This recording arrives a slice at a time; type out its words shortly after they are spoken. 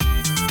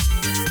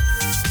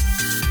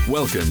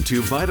Welcome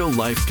to Vital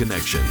Life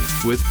Connection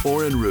with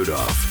Oren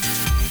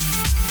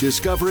Rudolph.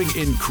 Discovering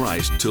in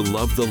Christ to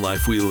love the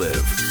life we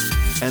live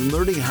and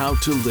learning how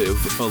to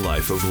live a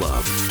life of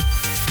love.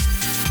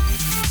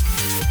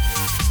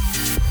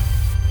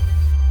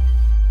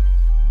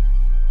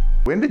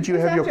 When did you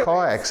have your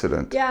car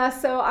accident? Yeah,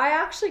 so I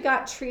actually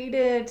got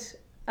treated.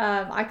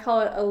 I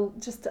call it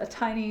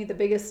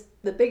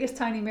the biggest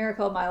tiny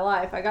miracle of my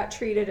life. I got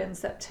treated in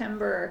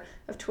September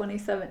of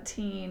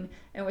 2017,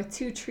 and with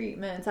 2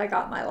 treatments, I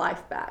got my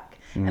life back.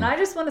 And I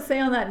just want to say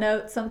on that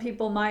note, some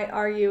people might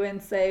argue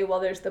and say, well,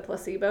 there's the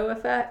placebo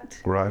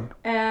effect. Right.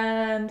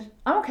 And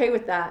I'm okay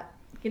with that.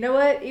 You know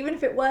what? Even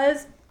if it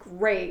was,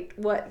 great.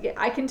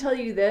 I can tell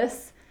you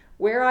this.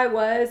 Where I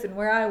was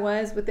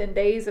within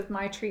days of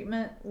my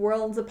treatment,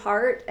 worlds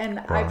apart. And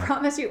wow. I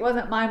promise you it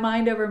wasn't my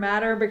mind over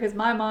matter, because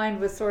my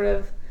mind was sort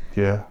of,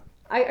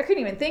 I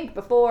couldn't even think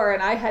before,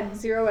 and I had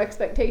zero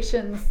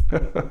expectations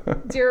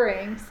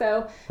during.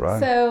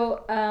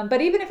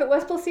 But even if it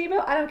was placebo,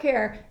 I don't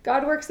care.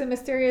 God works in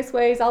mysterious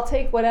ways. I'll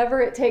take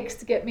whatever it takes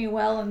to get me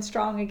well and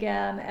strong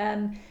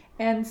again.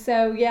 And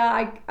so,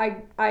 yeah,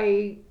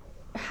 I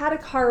had a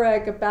car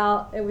wreck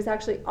it was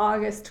actually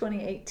August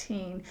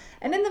 2018.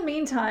 And in the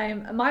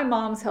meantime, my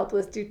mom's health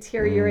was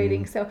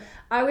deteriorating. So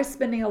I was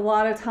spending a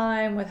lot of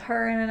time with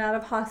her in and out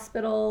of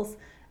hospitals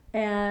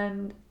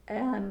and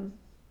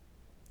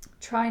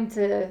trying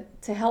to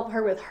help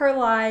her with her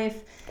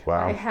life.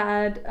 Wow. I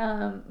had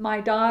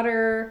my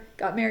daughter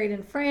got married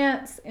in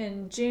France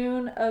in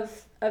June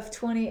of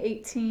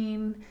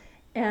 2018.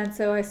 And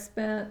so I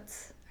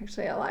spent...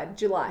 Actually, I lied.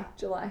 July,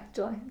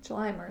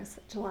 Marissa,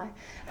 July.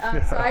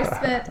 So I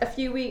spent a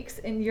few weeks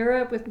in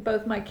Europe with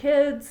both my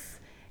kids,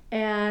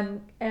 and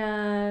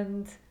I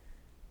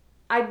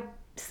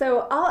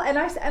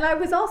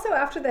was also,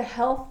 after the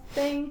health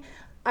thing,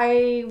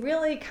 I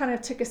really kind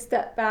of took a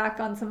step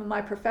back on some of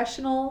my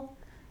professional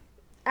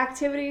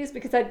activities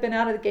because I'd been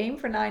out of the game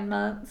for 9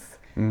 months.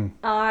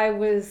 I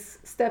was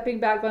stepping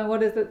back going,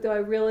 what is it? Do I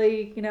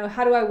really,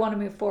 how do I want to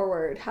move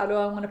forward? How do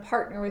I want to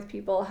partner with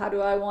people? How do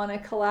I want to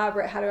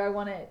collaborate? How do I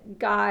want to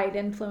guide,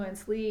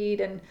 influence,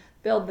 lead, and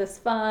build this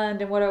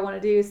fund, and what do I want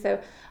to do? So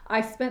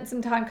I spent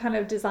some time kind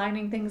of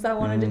designing things I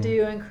wanted to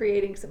do and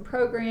creating some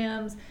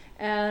programs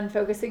and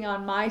focusing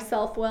on my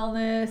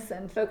self-wellness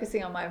and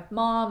focusing on my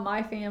mom,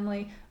 my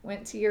family.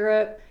 Went to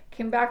Europe,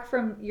 came back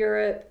from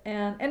Europe,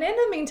 and in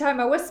the meantime,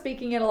 I was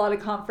speaking at a lot of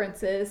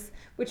conferences,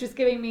 which was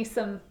giving me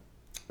some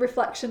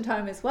reflection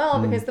time as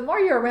well, because the more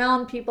you're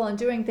around people and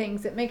doing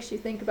things, it makes you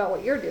think about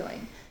what you're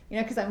doing,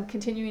 because I'm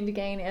continuing to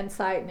gain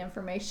insight and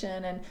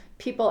information, and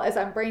people, as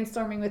I'm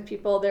brainstorming with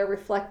people, they're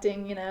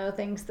reflecting,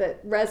 things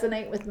that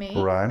resonate with me.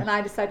 Right. And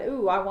I decide,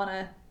 I want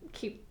to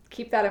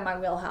keep that in my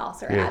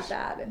wheelhouse, or add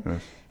that. And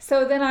yes.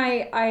 So then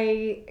I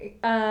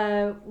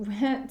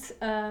went,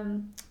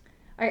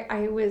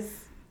 I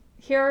was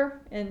here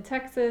in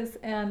Texas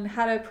and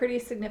had a pretty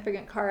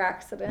significant car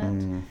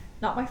accident.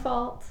 Not my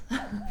fault.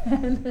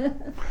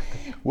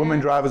 Women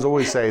drivers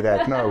always say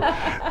that. No.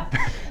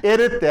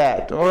 Edit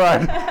that. All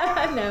right.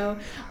 No.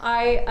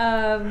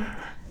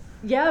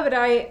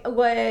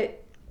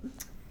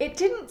 It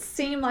didn't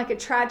seem like a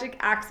tragic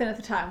accident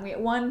at the time. We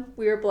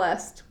were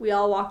blessed. We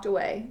all walked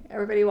away.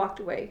 Everybody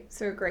walked away.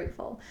 So we're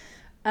grateful.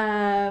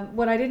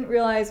 What I didn't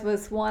realize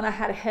was, 1, I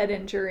had a head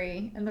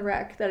injury in the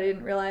wreck that I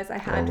didn't realize I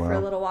had for a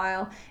little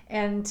while.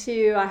 And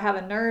 2, I have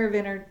a nerve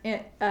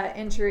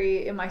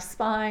injury in my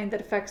spine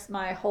that affects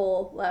my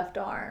whole left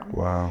arm.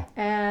 Wow.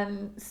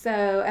 And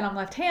I'm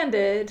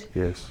left-handed.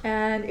 Yes.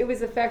 And it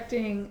was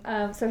affecting,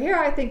 so here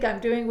I think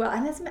I'm doing well.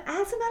 And as a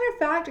matter of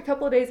fact, a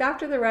couple of days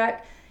after the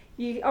wreck,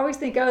 you always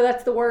think,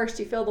 that's the worst.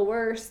 You feel the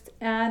worst.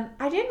 And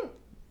I didn't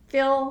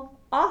feel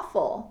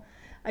awful.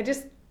 I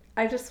just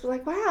was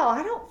like, wow,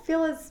 I don't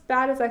feel as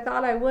bad as I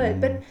thought I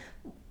would. But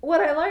what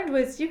I learned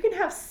was you can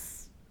have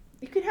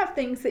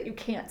things that you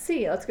can't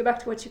see. Let's go back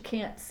to what you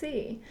can't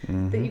see.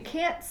 That you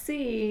can't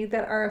see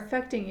that are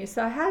affecting you.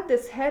 So I had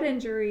this head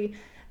injury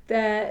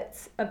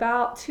that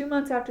about 2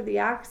 months after the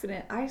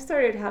accident, I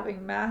started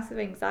having massive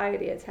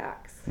anxiety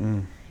attacks.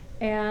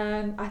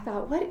 And I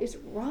thought, what is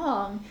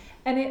wrong?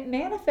 And it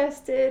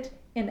manifested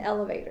in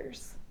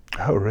elevators.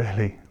 Oh,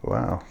 really?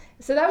 Wow.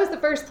 So that was the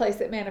first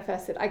place it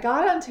manifested. I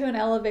got onto an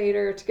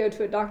elevator to go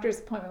to a doctor's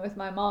appointment with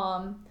my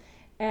mom.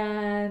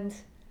 And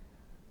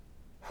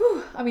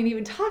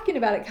even talking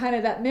about it,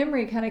 that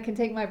memory can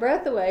take my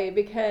breath away,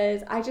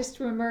 because I just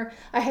remember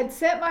I had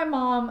set my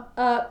mom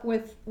up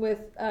with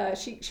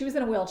she was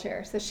in a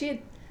wheelchair. So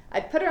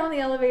I'd put her on the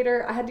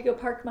elevator. I had to go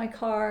park my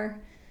car.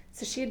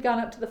 So she had gone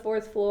up to the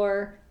 4th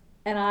floor,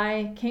 and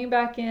I came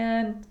back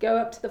in, go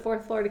up to the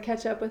 4th floor to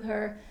catch up with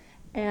her.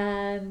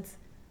 And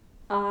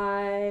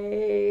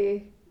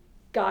I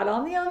got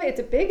on the elevator. It's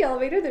a big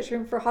elevator. There's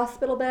room for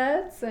hospital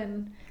beds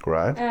and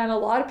a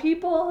lot of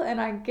people. And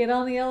I get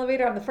on the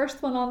elevator. I'm the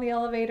first one on the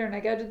elevator, and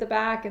I go to the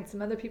back, and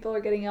some other people are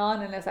getting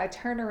on. And as I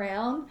turn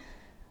around,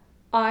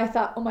 I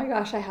thought, oh my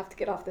gosh, I have to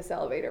get off this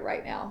elevator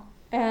right now.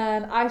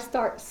 And I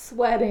start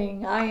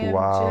sweating. I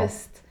am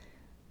just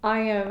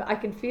I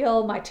can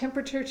feel my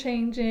temperature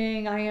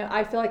changing.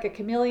 I feel like a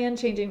chameleon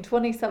changing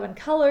 27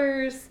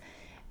 colors.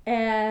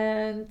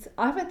 And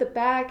I'm at the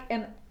back,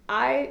 and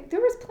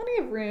there was plenty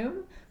of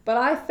room, but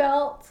I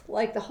felt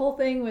like the whole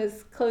thing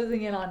was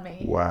closing in on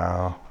me.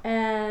 Wow.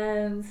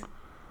 And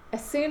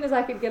as soon as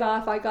I could get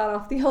off, I got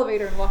off the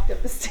elevator and walked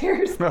up the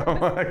stairs. Oh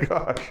my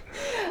gosh.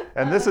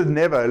 And this is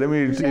never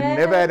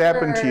had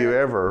happened to you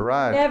ever,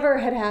 right? Never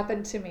had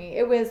happened to me.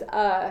 It was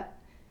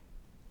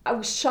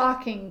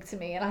shocking to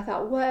me. And I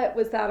thought, what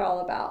was that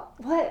all about?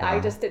 What? I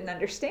just didn't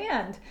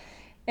understand.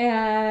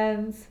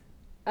 And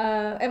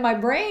my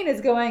brain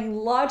is going,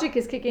 logic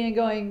is kicking and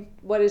going,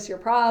 what is your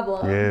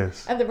problem?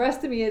 Yes. And the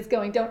rest of me is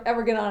going, don't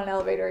ever get on an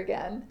elevator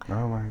again.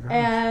 Oh my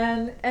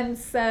gosh. And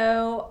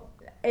so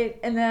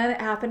and then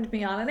it happened to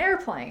me on an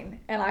airplane,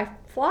 and I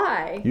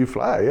fly. You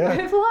fly, yeah.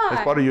 I fly.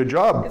 That's part of your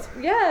job.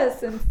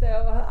 Yes, and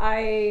so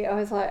I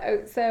was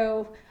like,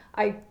 so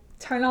I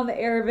turned on the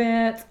air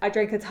vents. I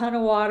drank a ton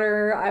of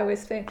water. I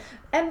was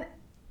and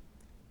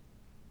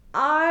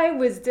I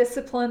was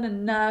disciplined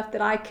enough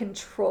that I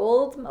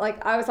controlled.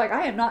 Like I was like,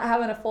 I am not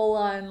having a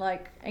full-on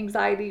like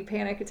anxiety,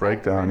 panic attack.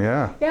 Breakdown,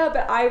 yeah. Yeah,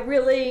 but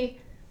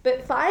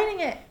fighting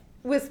it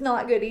was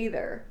not good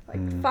either.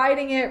 Like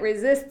fighting it,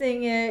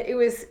 resisting it, it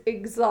was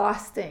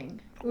exhausting.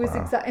 It was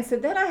exhausting. So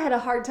then I had a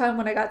hard time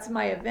when I got to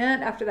my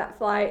event after that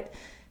flight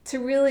to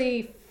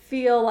really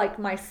feel like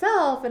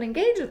myself and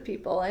engage with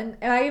people. And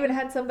I even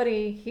had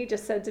somebody, he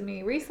just said to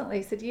me recently,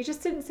 he said, you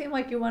just didn't seem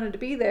like you wanted to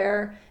be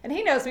there. And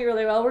he knows me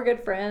really well. We're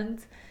good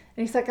friends.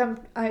 And he's like,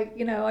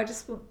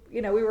 we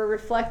were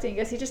reflecting.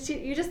 I guess you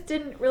just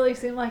didn't really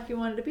seem like you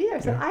wanted to be there. I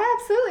said, I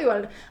absolutely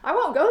wanted. I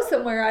won't go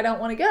somewhere I don't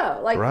want to go.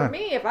 Like for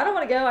me, if I don't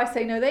want to go, I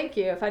say no, thank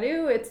you. If I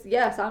do, it's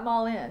yes, I'm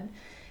all in.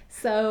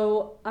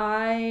 So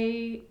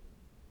I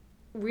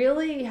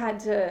really had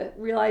to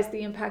realize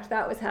the impact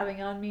that was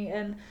having on me.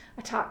 And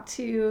I talked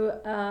to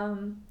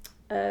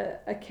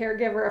a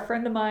caregiver, a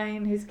friend of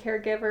mine who's a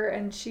caregiver,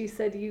 and she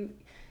said, you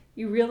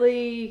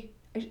really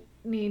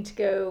need to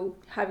go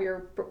have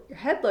your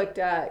head looked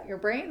at, your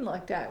brain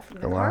looked at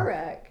from the car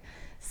wreck.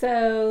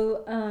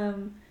 So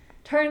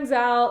turns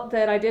out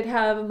that I did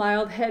have a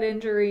mild head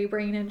injury,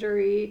 brain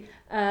injury.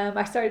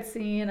 I started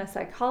seeing a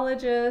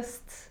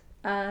psychologist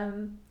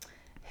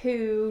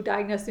who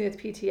diagnosed me with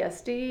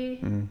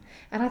PTSD.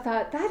 And I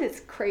thought, that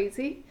is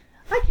crazy.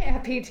 I can't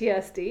have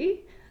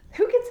PTSD.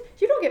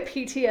 You don't get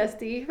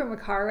PTSD from a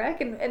car wreck,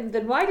 and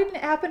then why didn't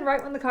it happen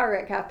right when the car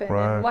wreck happened?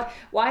 Right. And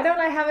why don't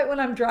I have it when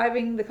I'm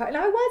driving the car? And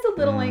I was a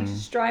little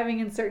anxious driving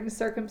in certain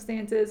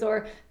circumstances,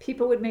 or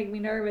people would make me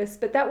nervous,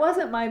 but that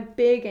wasn't my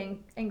big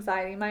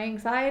anxiety. My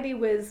anxiety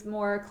was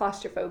more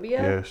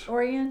claustrophobia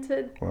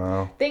oriented.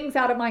 Wow. Things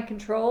out of my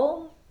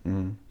control.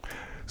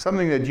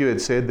 Something that you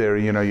had said there,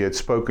 you had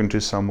spoken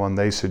to someone,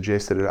 they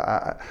suggested it.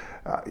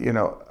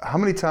 How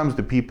many times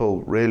do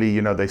people really,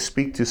 they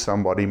speak to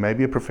somebody,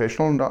 maybe a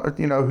professional,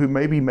 who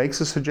maybe makes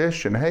a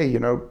suggestion, hey,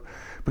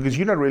 because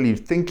you're not really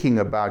thinking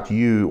about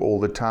you all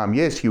the time.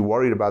 Yes, you're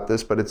worried about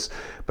this,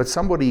 but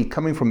somebody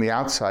coming from the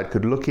outside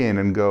could look in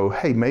and go,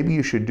 hey, maybe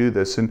you should do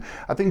this. And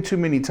I think too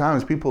many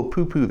times people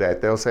poo-poo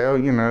that. They'll say,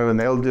 and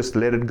they'll just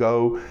let it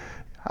go.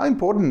 How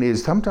important it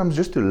is sometimes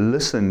just to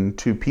listen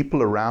to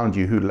people around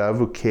you who love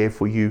or care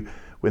for you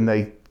when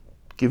they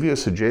give you a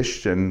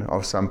suggestion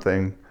of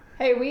something.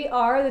 Hey, we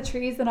are the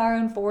trees in our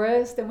own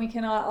forest, and we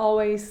cannot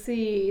always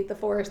see the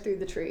forest through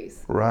the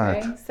trees.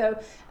 Right. Okay? So,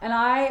 and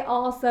I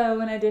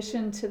also, in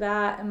addition to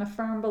that, am a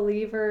firm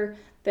believer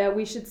that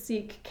we should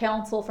seek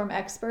counsel from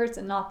experts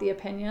and not the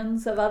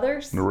opinions of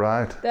others.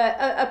 Right.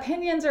 That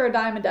opinions are a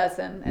dime a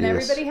dozen, and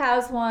everybody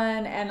has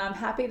one, and I'm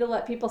happy to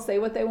let people say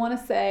what they want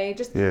to say.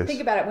 Just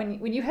think about it.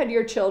 When you had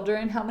your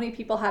children, how many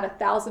people had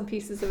 1,000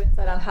 pieces of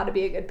insight on how to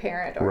be a good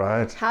parent,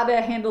 or how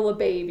to handle a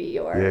baby,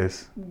 or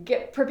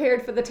get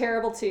prepared for the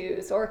terrible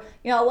twos, or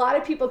a lot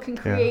of people can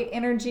create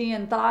energy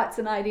and thoughts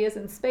and ideas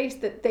in space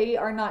that they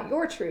are not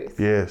your truth.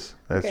 Yes,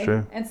 that's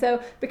true. And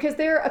so, because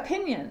they're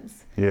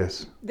opinions.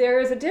 Yes. There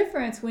is a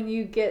difference when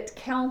you get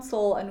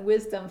counsel and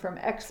wisdom from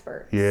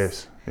experts.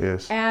 Yes.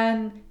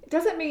 And it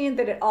doesn't mean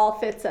that it all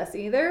fits us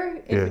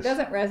either. If it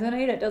doesn't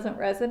resonate, it doesn't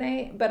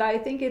resonate. But I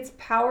think it's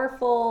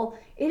powerful.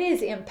 It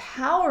is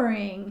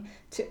empowering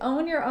to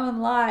own your own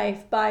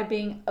life by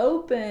being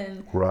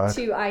open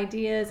to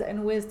ideas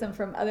and wisdom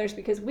from others,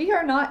 because we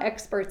are not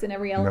experts in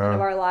every element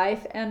of our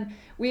life. And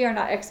we are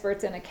not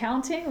experts in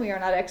accounting. We are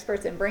not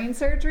experts in brain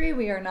surgery.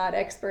 We are not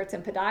experts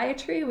in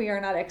podiatry. We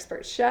are not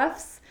expert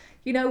chefs.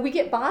 We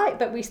get by,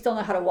 but we still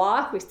know how to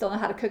walk. We still know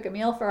how to cook a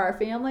meal for our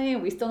family.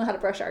 We still know how to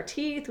brush our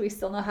teeth. We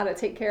still know how to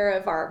take care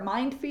of our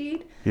mind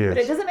feed. But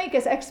it doesn't make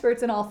us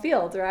experts in all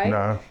fields, right?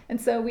 No. And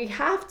so we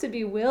have to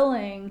be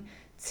willing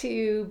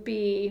to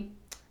be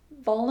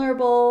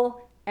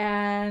vulnerable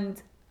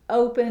and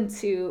open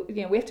to,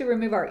 we have to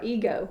remove our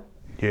ego.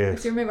 We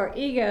have to remove our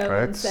ego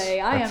and say,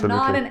 I am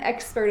not an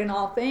expert in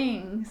all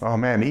things. Oh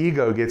man,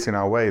 ego gets in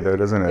our way though,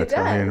 doesn't it? It does.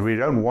 I mean, we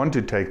don't want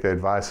to take the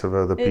advice of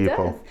other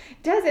people.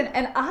 It does.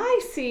 And I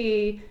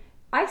see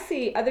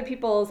other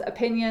people's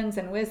opinions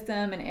and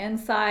wisdom and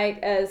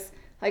insight as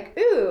Like,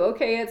 ooh,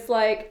 okay, it's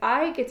like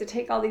I get to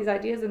take all these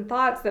ideas and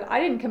thoughts that I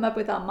didn't come up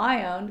with on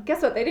my own.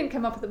 Guess what? They didn't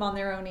come up with them on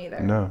their own either.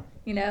 No.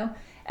 You know,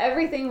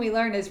 everything we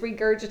learn is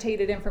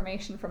regurgitated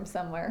information from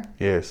somewhere.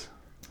 Yes.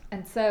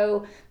 And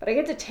so, but I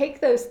get to take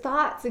those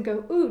thoughts and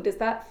go, ooh, does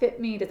that fit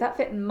me? Does that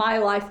fit in my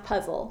life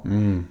puzzle?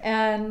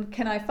 And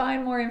can I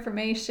find more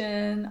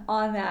information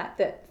on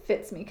that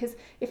fits me? Because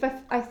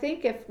I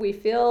think if we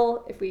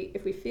feel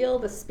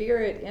the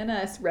Spirit in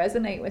us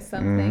resonate with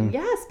something,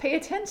 yes, pay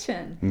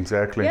attention.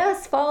 Exactly.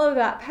 Yes, follow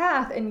that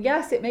path. And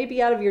yes, it may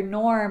be out of your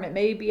norm. It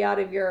may be out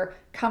of your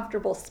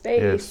comfortable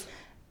space. Yes.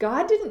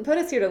 God didn't put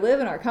us here to live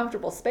in our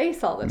comfortable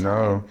space all the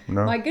time.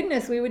 No. My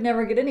goodness, we would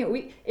never get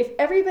anywhere. If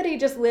everybody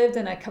just lived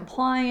in a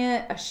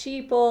compliant, a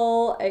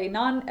sheeple,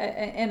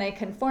 in a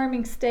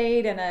conforming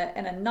state, and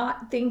a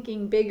not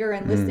thinking bigger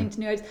and listening to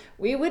new ideas,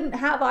 we wouldn't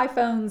have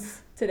iPhones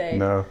today.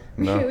 No.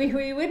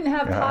 We wouldn't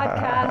have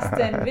podcasts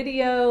and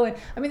video, and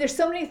I mean, there's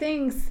so many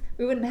things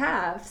we wouldn't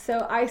have.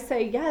 So I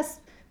say,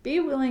 yes, be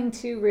willing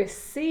to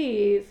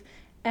receive.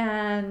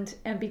 And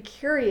be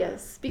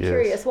curious. Be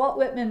curious. Walt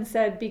Whitman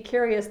said, "Be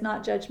curious,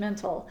 not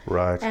judgmental."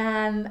 Right.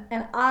 And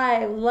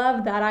I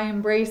love that. I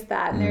embrace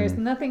that. And there's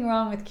nothing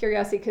wrong with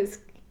curiosity, because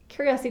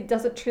curiosity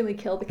doesn't truly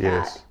kill the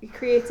cat. Yes. It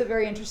creates a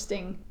very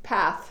interesting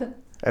path.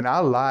 And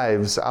our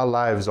lives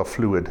are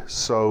fluid.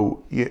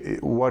 So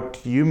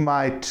what you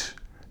might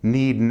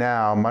need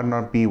now might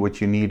not be what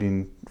you need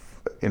in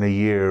a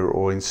year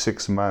or in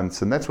 6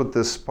 months. And that's what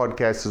this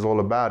podcast is all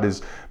about,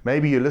 is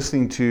maybe you're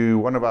listening to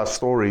one of our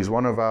stories,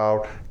 one of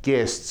our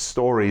guests'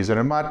 stories, and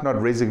it might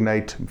not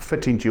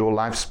fit into your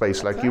life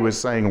space like you were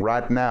saying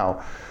right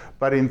now.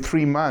 But in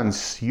 3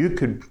 months, you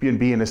could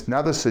be in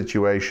another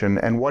situation,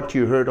 and what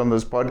you heard on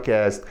this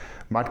podcast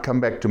might come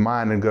back to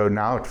mind and go,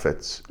 now it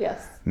fits.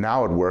 Yes.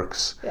 Now it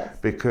works. Yes.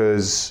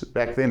 Because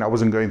back then I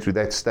wasn't going through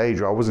that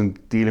stage, or I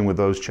wasn't dealing with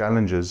those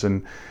challenges.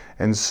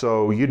 And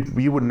so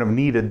you wouldn't have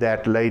needed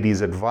that lady's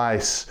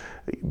advice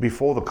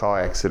before the car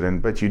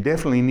accident, but you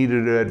definitely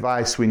needed her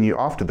advice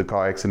after the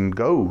car accident.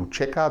 Go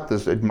check out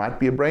this. It might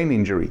be a brain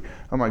injury.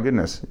 Oh my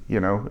goodness,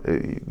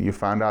 you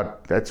found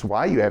out that's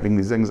why you're having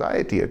these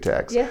anxiety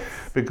attacks. Yes.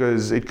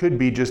 Because it could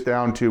be just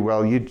down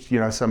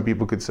to, some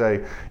people could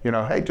say,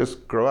 hey,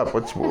 just grow up.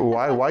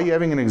 Why are you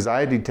having an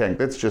anxiety attack?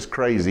 That's just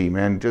crazy,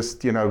 man.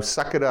 Just,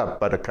 suck it up,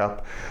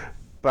 buttercup.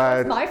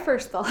 But that's my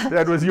first thought.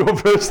 That was your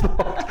first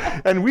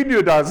thought. And we do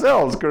it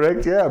ourselves,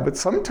 correct? Yeah, but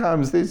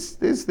sometimes there's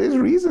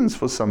reasons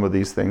for some of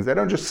these things. They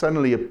don't just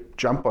suddenly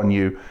jump on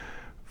you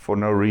for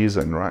no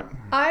reason, right?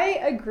 I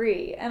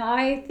agree. And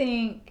I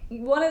think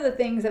one of the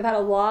things I've had a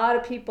lot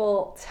of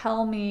people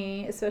tell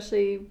me,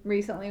 especially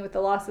recently with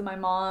the loss of my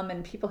mom,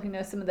 and people who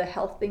know some of the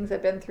health things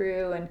I've been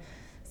through and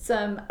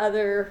some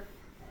other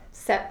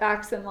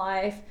setbacks in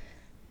life,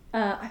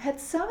 I've had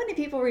so many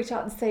people reach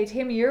out and say,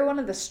 Tammy, you're one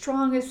of the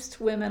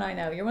strongest women I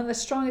know. You're one of the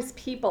strongest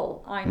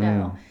people I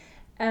know.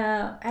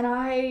 And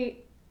I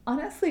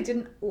honestly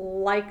didn't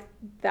like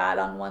that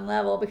on one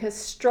level, because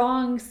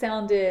strong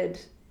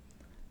sounded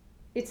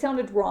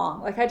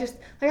wrong. I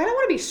don't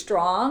want to be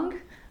strong.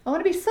 I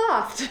want to be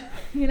soft,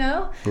 Right.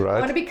 I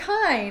want to be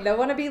kind. I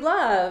want to be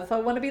love. I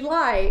want to be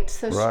light.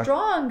 So right.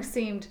 Strong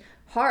seemed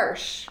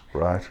harsh.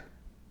 Right.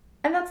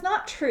 And that's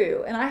not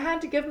true. And I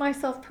had to give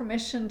myself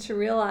permission to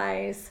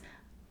realize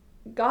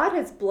God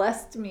has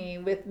blessed me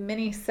with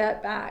many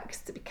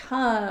setbacks to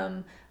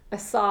become a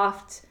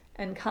soft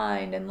and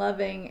kind and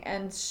loving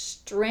and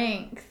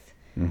strength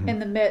in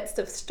the midst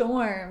of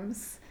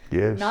storms.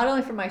 Yes. Not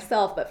only for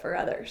myself, but for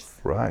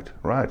others. Right.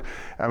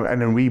 And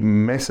then we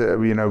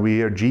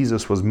hear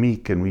Jesus was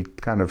meek, and we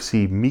kind of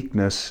see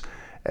meekness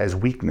as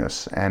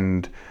weakness.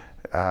 And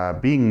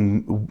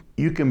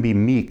you can be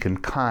meek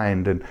and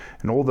kind and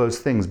all those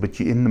things, but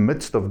in the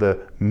midst of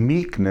the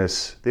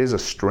meekness, there's a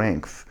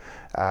strength.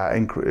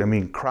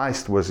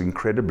 Christ was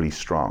incredibly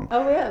strong.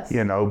 Oh yes.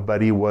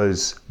 But he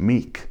was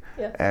meek.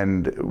 Yes.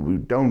 And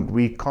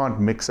we can't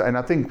mix. And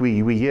I think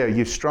we hear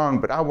you're strong,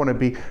 but I want to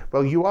be.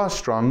 Well, you are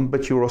strong,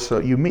 but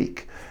you're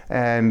meek.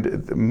 And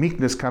the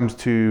meekness comes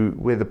to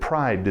where the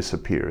pride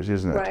disappears,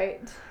 isn't it?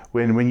 Right.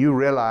 When you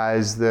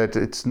realize that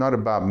it's not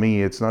about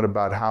me, it's not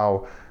about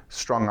how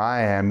strong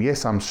I am.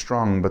 Yes, I'm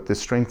strong, but the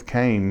strength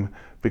came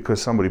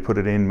because somebody put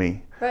it in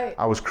me. Right.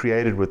 I was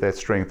created with that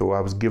strength, or I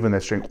was given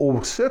that strength,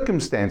 or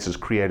circumstances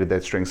created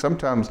that strength. A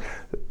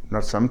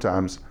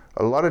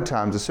lot of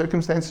times, the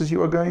circumstances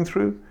you are going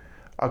through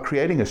are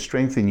creating a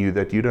strength in you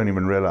that you don't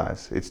even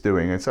realize it's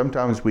doing. And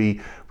sometimes we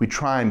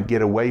try and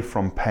get away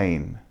from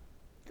pain.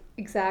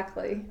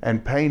 Exactly.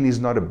 And pain is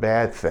not a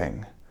bad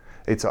thing.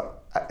 It's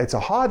a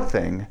hard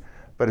thing,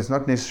 but it's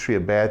not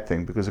necessarily a bad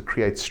thing, because it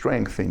creates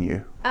strength in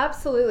you.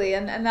 Absolutely.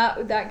 And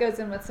that goes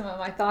in with some of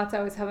my thoughts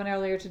I was having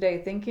earlier today,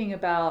 thinking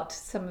about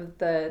some of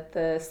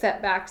the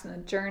setbacks in the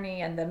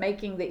journey and the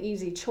making the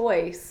easy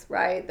choice,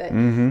 right?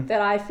 That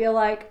I feel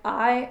like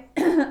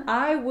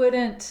I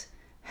wouldn't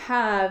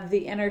have the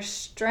inner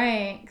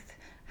strength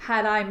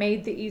had I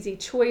made the easy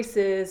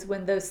choices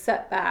when those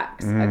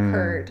setbacks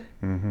occurred.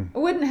 I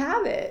wouldn't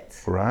have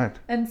it. Right.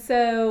 And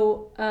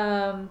so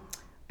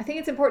I think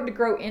it's important to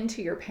grow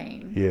into your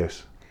pain.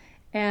 Yes.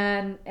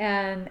 And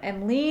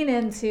lean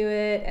into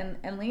it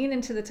and lean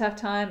into the tough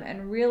time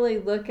and really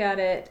look at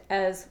it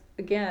as,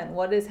 again,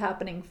 what is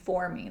happening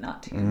for me,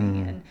 not to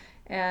me.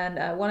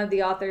 And one of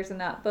the authors in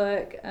that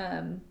book,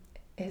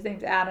 his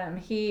name's Adam,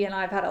 he and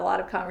I've had a lot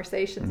of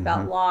conversations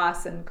about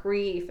loss and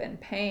grief and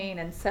pain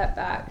and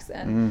setbacks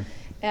and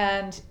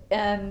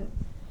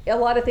a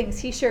lot of things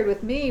he shared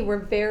with me were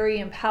very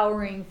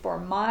empowering for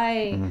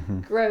my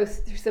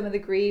growth through some of the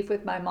grief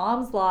with my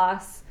mom's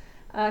loss.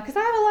 Because I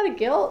have a lot of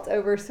guilt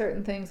over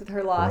certain things with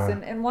her loss.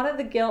 Right. And one of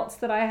the guilts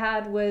that I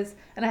had was,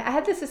 and I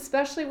had this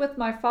especially with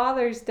my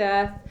father's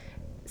death,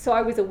 so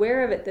I was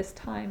aware of it this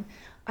time.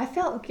 I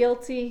felt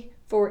guilty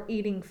for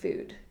eating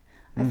food.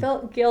 I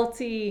felt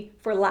guilty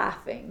for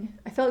laughing.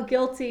 I felt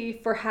guilty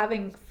for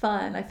having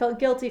fun. I felt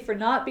guilty for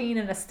not being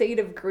in a state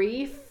of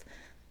grief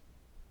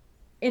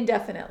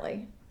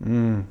indefinitely.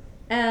 And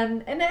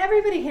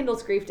everybody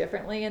handles grief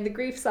differently, and the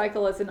grief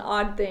cycle is an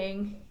odd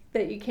thing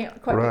that you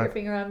can't quite put your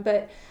finger on,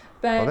 but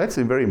well, that's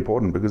very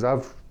important, because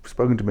I've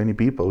spoken to many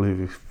people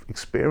who've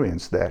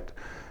experienced that,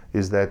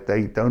 is that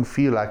they don't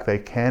feel like they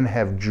can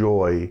have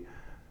joy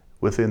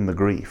within the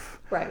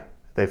grief. Right.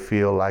 They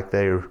feel like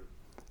they're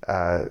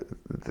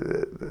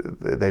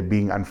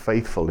being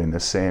unfaithful in a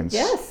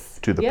sense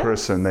to the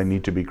person they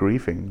need to be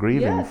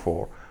grieving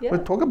for.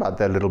 But talk about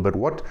that a little bit.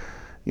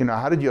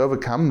 How did you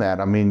overcome that?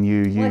 I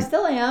mean, Well, I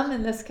still am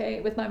in this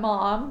case with my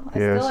mom. I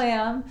still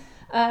am.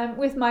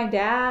 With my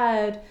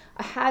dad,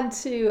 I had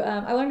to,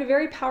 I learned a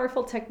very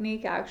powerful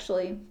technique,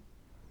 actually.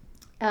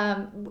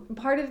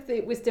 Part of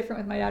it was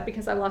different with my dad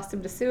because I lost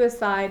him to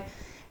suicide,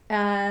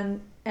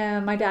 and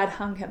my dad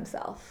hung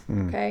himself,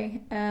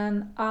 okay?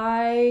 And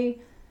I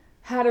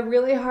had a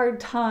really hard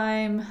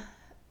time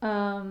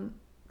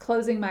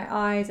closing my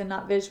eyes and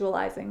not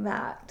visualizing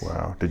that.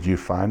 Wow. Did you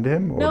find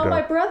him? No,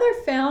 my brother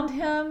found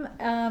him.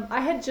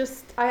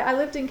 I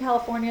lived in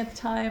California at the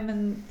time,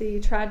 and the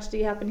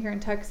tragedy happened here in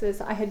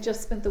Texas. I had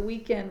just spent the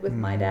weekend with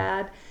my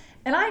dad,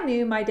 and I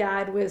knew my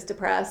dad was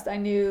depressed. I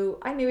knew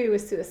he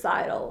was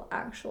suicidal,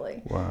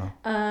 actually. Wow.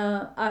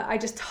 I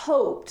just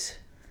hoped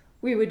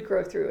we would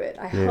grow through it.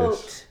 I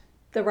hoped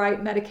the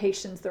right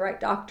medications, the right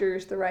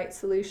doctors, the right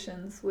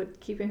solutions would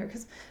keep him here,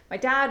 because my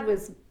dad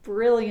was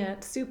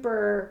brilliant,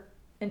 super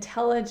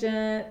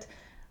intelligent,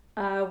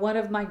 one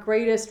of my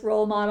greatest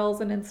role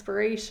models and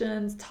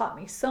inspirations, taught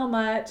me so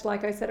much.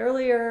 Like I said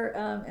earlier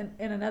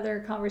in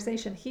another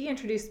conversation, he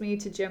introduced me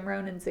to Jim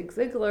Rohn and Zig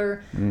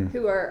Ziglar,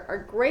 who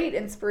are great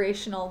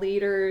inspirational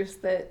leaders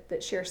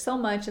that share so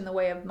much in the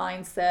way of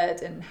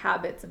mindset and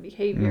habits and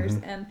behaviors.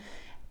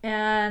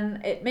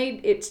 And it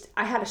made it,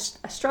 I had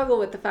a struggle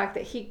with the fact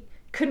that he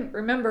couldn't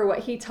remember what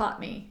he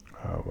taught me.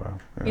 Oh, wow.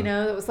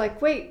 Yeah. It was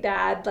like, wait,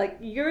 Dad, like,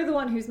 you're the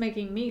one who's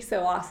making me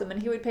so awesome.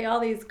 And he would pay all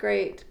these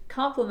great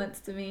compliments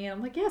to me. And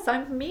I'm like, yes,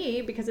 I'm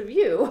me because of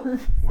you.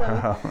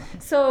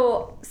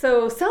 So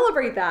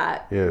celebrate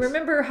that. Yes.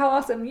 Remember how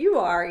awesome you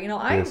are.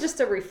 I'm just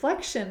a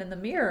reflection in the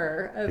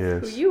mirror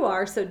of who you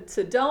are. So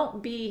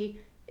don't be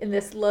in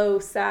this low,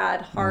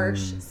 sad,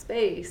 harsh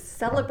space.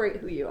 Celebrate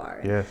who you are.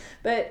 Yes.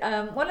 But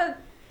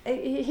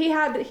he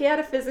had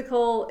a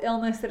physical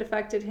illness that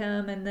affected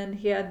him, and then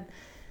he had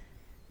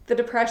the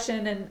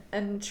depression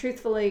and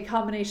truthfully,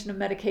 combination of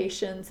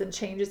medications and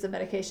changes of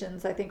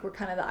medications, I think, were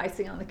kind of the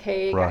icing on the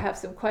cake. Right. I have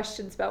some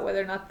questions about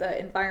whether or not the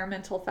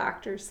environmental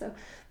factors.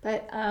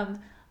 But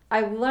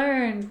I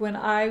learned when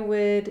I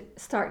would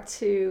start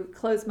to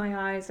close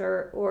my eyes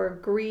or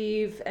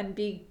grieve and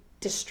be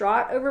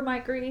distraught over my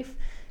grief,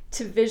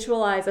 to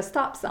visualize a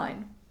stop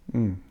sign.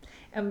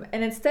 And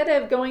instead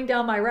of going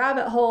down my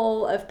rabbit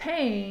hole of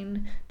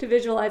pain, to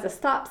visualize a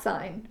stop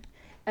sign.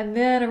 And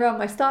then around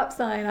my stop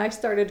sign, I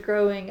started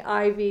growing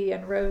ivy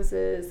and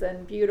roses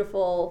and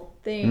beautiful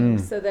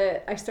things, so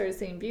that I started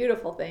seeing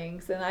beautiful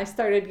things. And I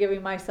started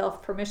giving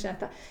myself permission. I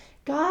thought,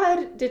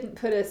 God didn't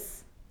put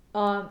us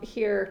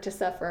here to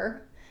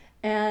suffer.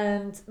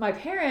 And my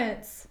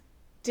parents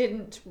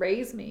didn't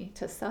raise me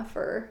to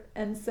suffer.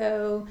 And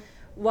so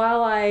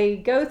while I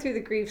go through the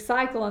grief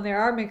cycle and there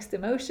are mixed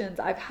emotions,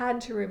 I've had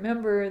to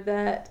remember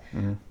that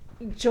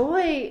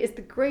joy is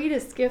the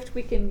greatest gift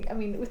we can. I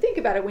mean, think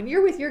about it. When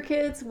you're with your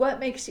kids, what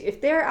makes you, if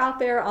they're out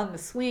there on the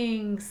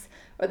swings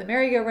or the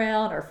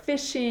merry-go-round or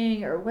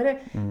fishing or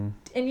whatever, and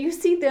you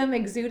see them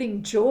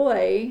exuding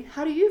joy,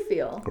 how do you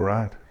feel?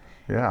 Right.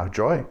 Yeah,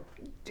 joy.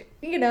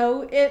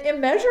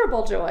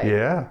 Immeasurable joy.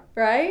 Yeah.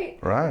 Right?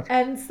 Right.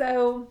 And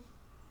so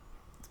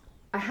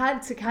I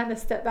had to kind of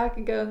step back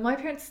and go, my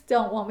parents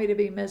don't want me to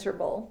be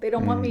miserable. They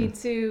don't want me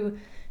to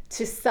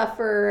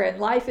suffer,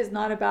 and life is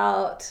not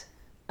about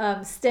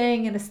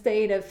staying in a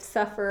state of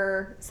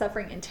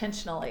suffering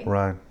intentionally.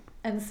 Right.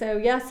 And so,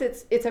 yes,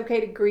 it's okay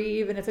to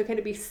grieve, and it's okay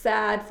to be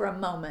sad for a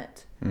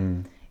moment.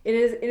 It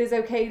is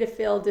okay to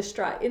feel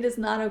distraught. It is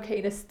not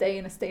okay to stay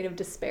in a state of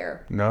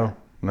despair. No.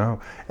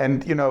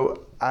 And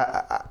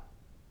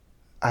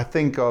I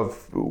think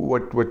of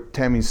what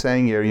Tammy's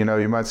saying here.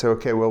 You might say,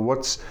 okay, well,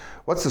 what's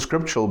the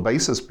scriptural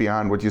basis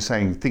behind what you're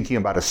saying? Thinking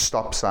about a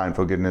stop sign,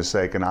 for goodness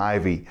sake, an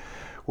ivy.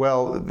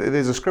 Well,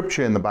 there's a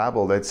scripture in the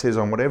Bible that says,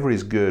 on whatever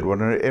is good,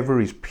 whatever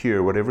is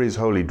pure, whatever is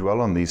holy,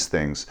 dwell on these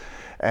things.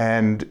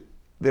 And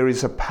there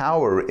is a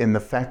power in the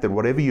fact that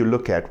whatever you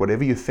look at,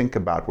 whatever you think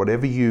about,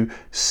 whatever you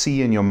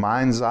see in your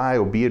mind's eye,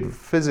 or be it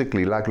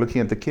physically, like looking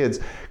at the kids,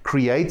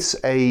 creates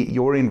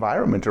your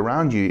environment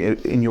around you,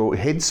 in your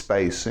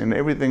headspace and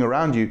everything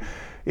around you.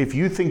 If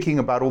you're thinking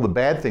about all the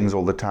bad things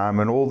all the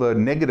time and all the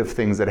negative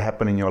things that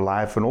happen in your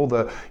life and all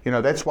the,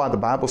 that's why the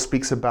Bible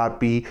speaks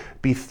about be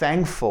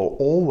thankful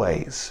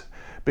always.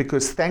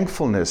 Because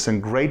thankfulness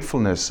and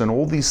gratefulness and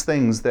all these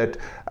things that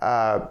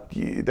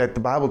that the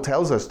Bible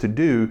tells us to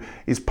do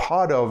is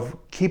part of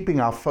keeping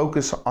our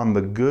focus on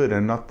the good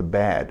and not the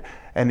bad.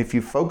 And if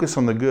you focus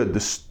on the good,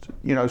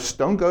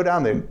 don't go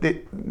down there.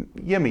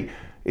 Hear me.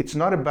 It's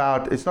not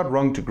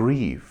wrong to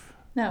grieve.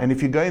 No. And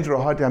if you're going through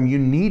a hard time, you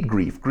need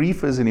grief.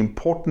 Grief is an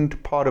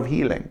important part of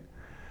healing.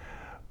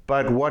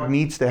 But what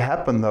needs to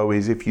happen though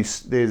is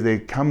there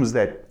comes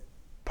that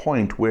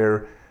point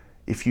where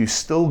if you're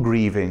still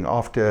grieving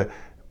after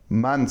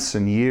months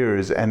and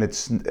years, and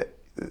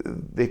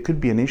there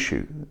could be an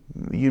issue.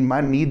 You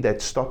might need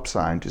that stop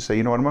sign to say,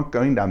 I'm not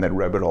going down that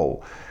rabbit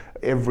hole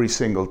every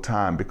single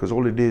time, because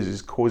all it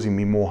is causing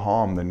me more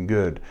harm than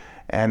good.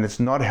 And it's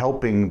not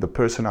helping the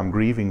person I'm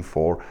grieving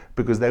for,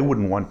 because they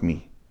wouldn't want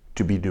me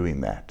to be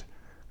doing that,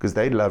 because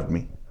they loved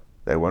me.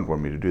 They won't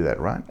want me to do that,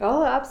 right?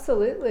 Oh,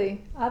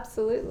 absolutely.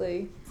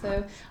 Absolutely.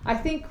 So I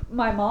think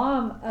my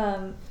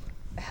mom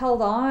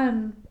held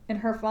on in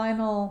her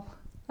final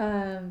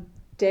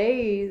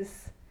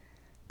days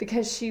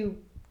because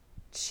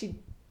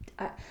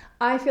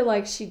I feel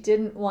like she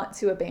didn't want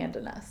to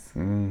abandon us.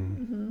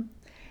 Mm-hmm.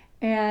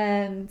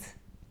 And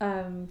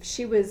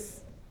she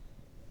was,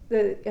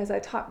 as I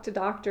talked to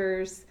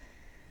doctors,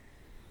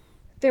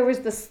 there was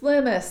the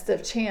slimmest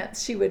of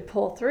chance she would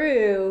pull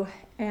through,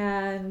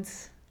 and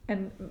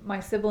my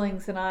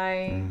siblings and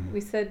I, we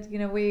said,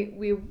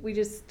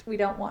 we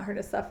don't want her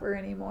to suffer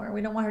anymore.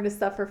 We don't want her to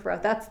suffer for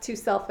us. That's too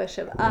selfish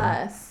of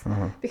us,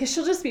 because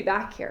she'll just be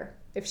back here.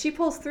 If she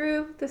pulls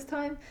through this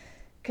time,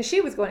 because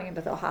she was going into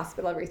the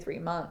hospital every 3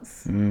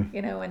 months,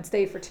 and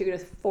stayed for 2 to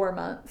 4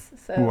 months.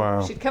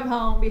 So she'd come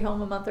home, be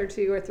home a month or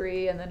 2 or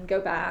 3, and then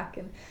go back.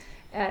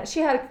 And she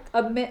had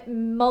a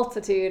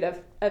multitude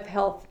of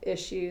health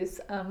issues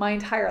my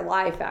entire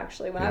life,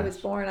 actually. When I was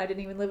born, I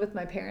didn't even live with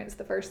my parents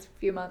the first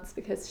few months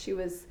because she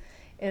was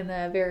in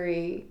a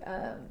very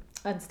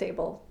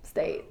unstable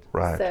state.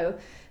 Right.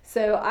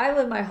 So I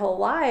lived my whole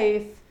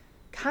life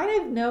kind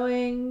of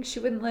knowing she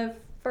wouldn't live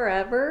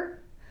forever.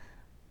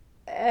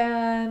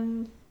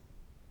 And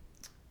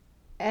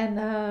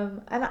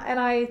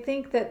I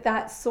think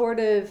that sort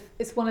of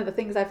is one of the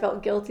things I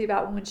felt guilty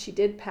about when she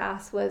did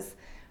pass was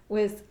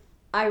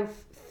I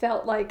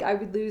felt like I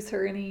would lose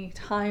her any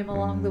time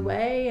along the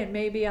way, and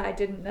maybe I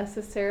didn't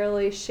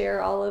necessarily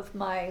share all of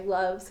my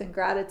loves and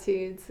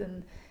gratitudes,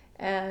 and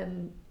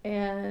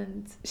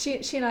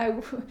she and I,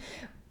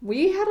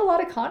 we had a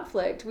lot of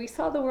conflict. We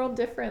saw the world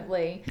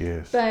differently.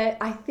 Yes. But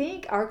I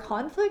think our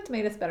conflict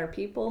made us better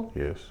people.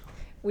 Yes.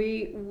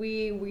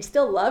 We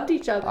still loved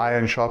each other.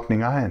 Iron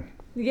sharpening iron.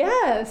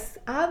 Yes,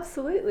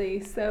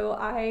 absolutely. So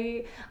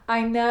I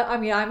know,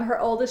 I'm her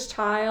oldest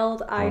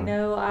child. I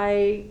know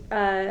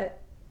I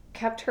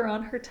kept her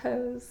on her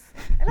toes.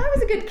 And I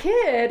was a good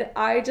kid.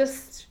 I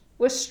just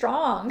was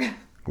strong.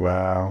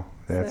 Wow,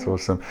 that's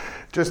awesome.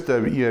 Just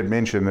you had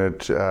mentioned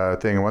that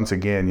thing once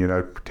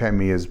again,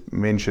 Tammy has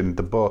mentioned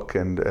the book,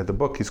 and the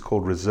book is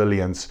called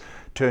Resilience,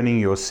 Turning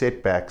Your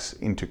Setbacks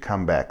into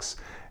Comebacks.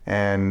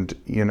 And,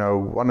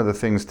 one of the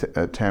things,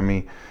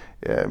 Tammy,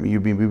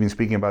 we've been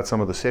speaking about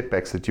some of the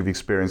setbacks that you've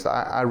experienced.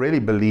 I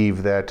really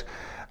believe that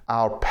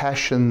our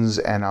passions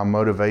and our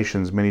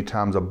motivations many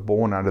times are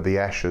born out of the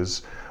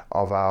ashes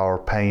of our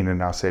pain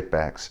and our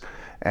setbacks.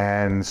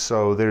 And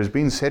so there's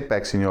been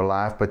setbacks in your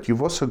life, but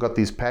you've also got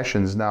these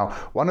passions. Now,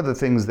 one of the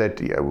things that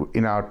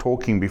in our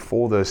talking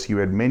before this, you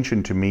had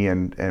mentioned to me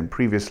and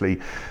previously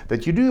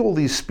that you do all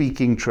these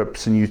speaking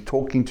trips and you're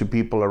talking to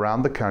people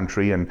around the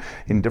country and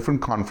in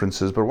different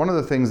conferences. But one of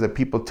the things that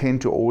people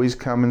tend to always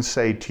come and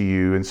say to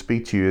you and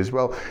speak to you is,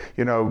 well,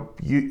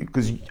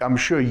 because I'm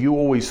sure you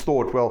always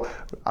thought, well,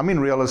 I'm in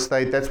real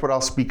estate, that's what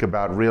I'll speak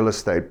about, real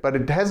estate. But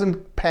it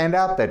hasn't panned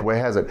out that way,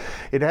 has it?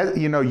 It has,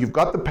 you've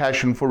got the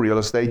passion for real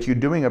estate, you're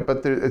doing it,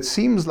 but it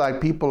seems like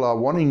people are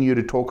wanting you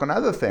to talk on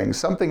other things.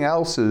 Something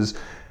else is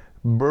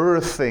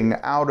birthing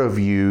out of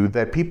you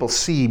that people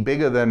see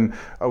bigger than,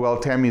 oh, well,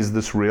 Tammy's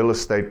this real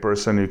estate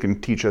person who can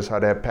teach us how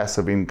to have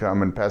passive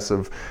income and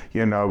passive,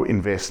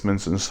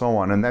 investments and so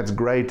on. And that's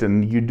great,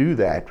 and you do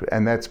that,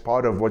 and that's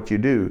part of what you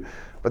do.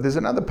 But there's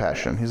another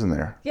passion, isn't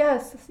there?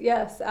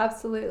 Yes,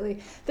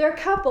 absolutely. There are a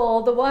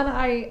couple. The one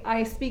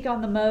I speak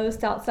on the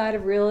most outside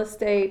of real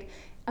estate,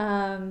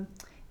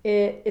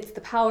 it's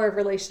the power of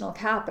relational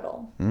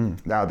capital.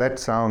 Now that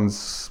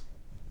sounds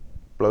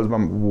blows my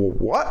mind.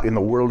 What in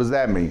the world does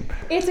that mean?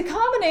 It's a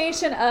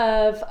combination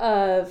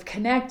of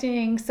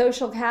connecting,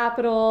 social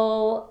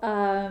capital.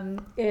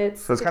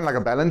 It's So it's kind of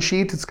like a balance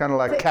sheet. It's kind of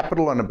like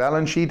capital on a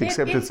balance sheet,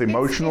 except it's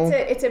emotional.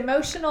 It's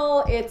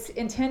emotional. It's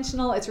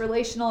intentional. It's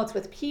relational. It's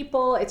with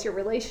people. It's your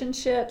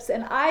relationships.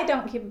 And I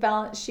don't keep a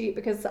balance sheet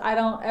because I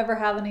don't ever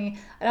have any.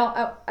 I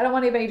don't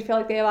want anybody to feel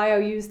like they have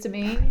IOUs to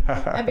me.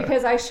 And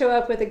because I show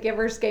up with a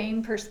giver's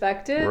gain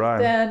perspective,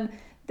 Right.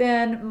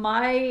 then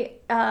my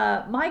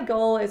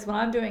goal is when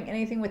I'm doing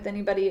anything with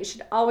anybody, it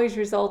should always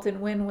result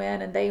in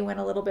win-win, and they win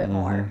a little bit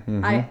more.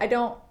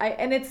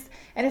 And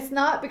it's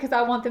not because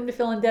I want them to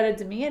feel indebted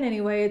to me in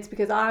any way. It's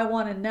because I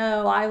want to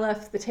know I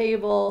left the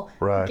table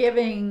Right.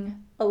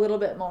 giving a little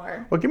bit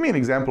more. Well, give me an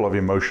example of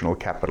emotional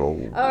capital.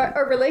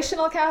 Or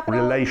relational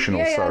capital.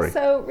 Relational, sorry.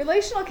 So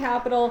relational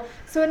capital.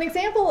 So an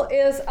example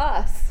is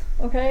us.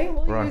 Okay,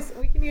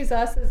 we can use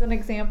us as an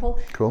example.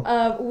 Cool.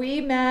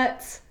 We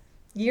met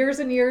years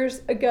and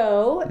years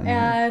ago,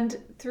 and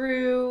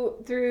through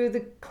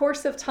the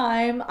course of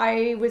time,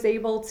 I was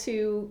able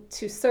to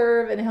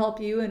serve and help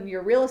you in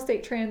your real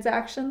estate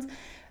transactions.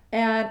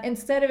 And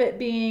instead of it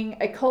being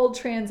a cold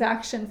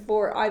transaction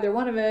for either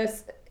one of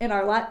us in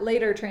our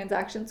later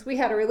transactions, we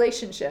had a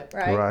relationship,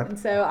 right? Right. And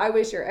so I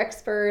was your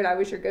expert, I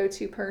was your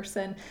go-to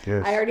person.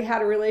 Yes. I already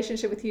had a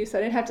relationship with you, so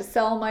I didn't have to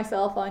sell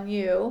myself on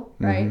you,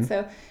 right?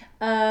 So,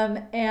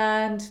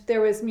 and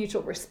there was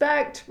mutual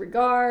respect,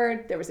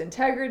 regard, there was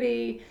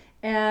integrity,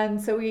 and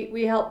so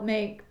we helped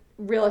make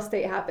real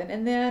estate happen.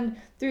 And then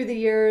through the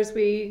years,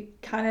 we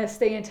kind of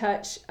stay in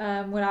touch.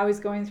 When I was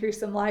going through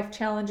some life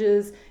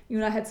challenges, you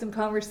and I had some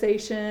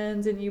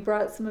conversations, and you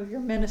brought some of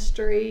your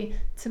ministry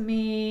to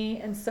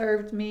me and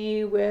served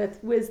me with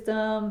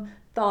wisdom,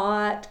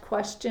 thought,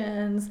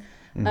 questions,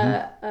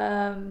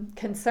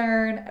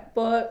 concern,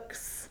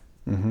 books.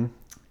 And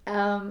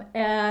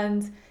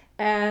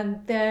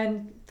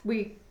then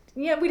we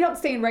don't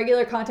stay in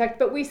regular contact,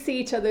 but we see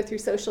each other through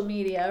social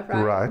media,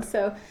 right? Right.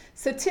 So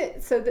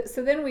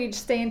then we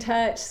stay in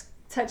touch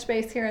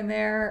base here and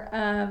there,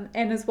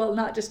 and as well,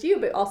 not just you,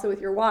 but also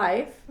with your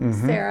wife,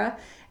 Sarah.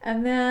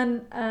 And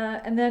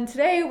then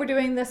today we're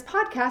doing this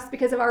podcast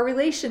because of our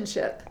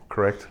relationship.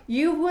 Correct.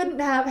 You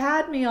wouldn't have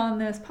had me on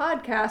this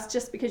podcast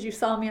just because you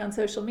saw me on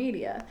social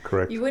media.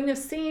 Correct. You wouldn't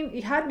have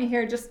you had me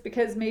here just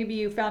because maybe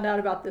you found out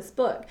about this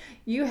book.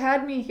 You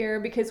had me here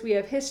because we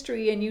have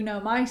history, and you know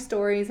my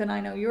stories and I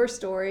know your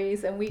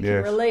stories, and we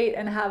can relate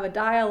and have a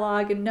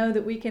dialogue and know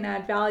that we can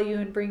add value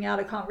and bring out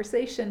a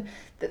conversation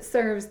that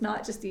serves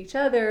not just each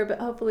other, but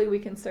hopefully we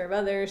can serve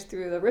others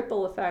through the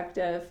ripple effect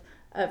of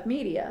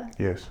media.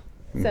 Yes.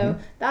 So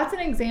that's an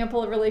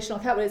example of relational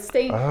capital. It's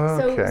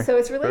Okay. so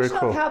it's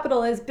relational cool.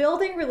 capital is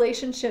building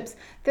relationships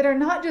that are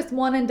not just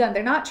one and done.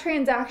 They're not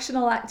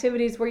transactional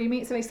activities where you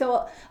meet somebody.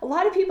 So a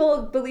lot of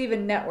people believe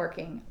in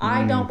networking.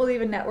 I don't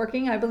believe in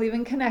networking. I believe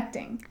in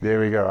connecting. There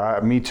we go.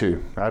 Me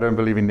too. I don't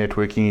believe in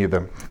networking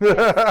either. So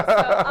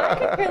I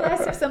could care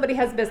less if somebody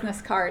has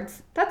business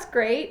cards. That's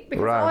great,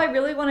 because all I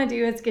really want to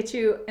do is get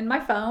you in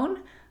my phone,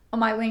 on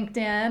my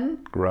LinkedIn,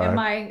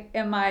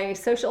 in my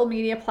social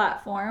media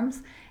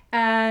platforms.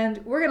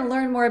 And we're going to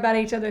learn more about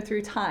each other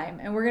through time.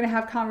 And we're going to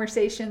have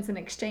conversations and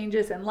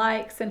exchanges and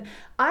likes. And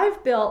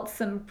I've built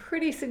some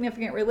pretty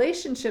significant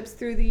relationships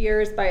through the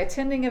years by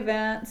attending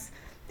events.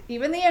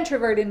 Even the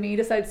introvert in me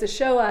decides to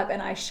show up,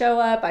 and I show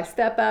up, I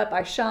step up,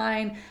 I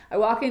shine. I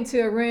walk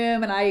into a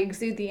room and I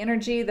exude the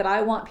energy that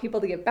I want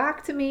people to give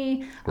back to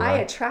me. I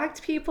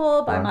attract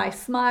people by my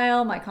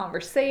smile, my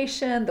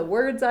conversation, the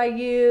words I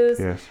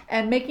use,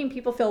 and making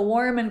people feel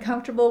warm and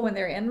comfortable when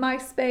they're in my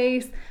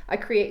space. I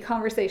create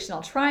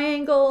conversational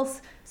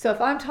triangles. So if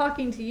I'm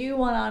talking to you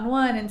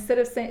one-on-one, instead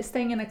of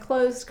staying in a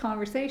closed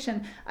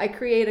conversation, I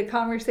create a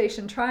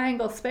conversation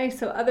triangle space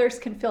so others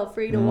can feel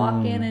free to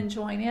walk in and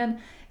join in.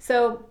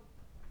 So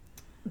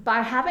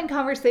by having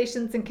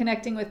conversations and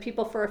connecting with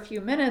people for a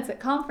few minutes at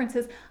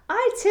conferences,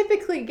 I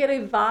typically get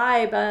a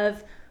vibe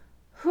of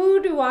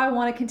who do I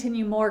want to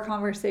continue more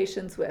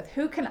conversations with?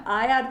 Who can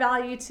I add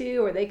value to,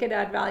 or they could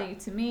add value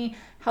to me?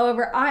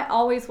 However, I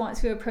always want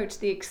to approach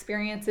the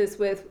experiences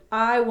with,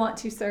 I want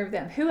to serve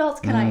them. Who else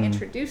can I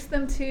introduce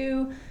them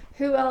to?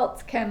 Who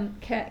else can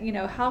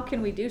how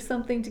can we do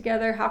something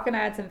together? How can I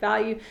add some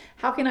value?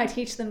 How can I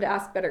teach them to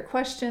ask better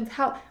questions?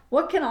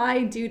 What can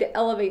I do to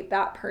elevate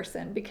that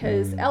person?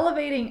 Because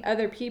elevating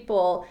other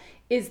people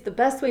is the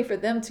best way for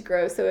them to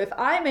grow. So if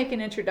I make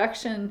an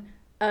introduction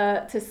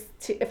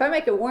if I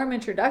make a warm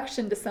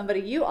introduction to somebody,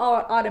 you all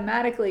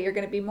automatically are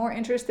going to be more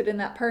interested in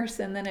that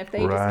person than if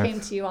they just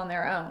came to you on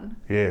their own.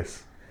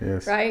 Yes.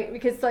 Right?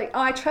 Because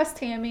I trust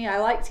Tammy. I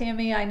like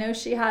Tammy. I know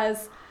she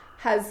is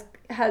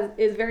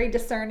very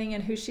discerning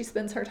in who she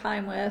spends her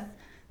time with.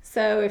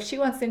 So if she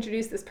wants to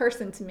introduce this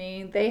person to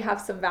me, they have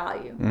some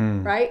value,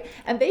 right?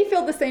 And they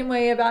feel the same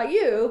way about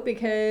you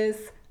because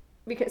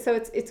so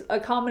it's a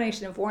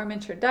combination of warm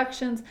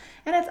introductions,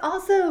 and it's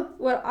also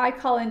what I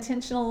call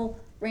intentional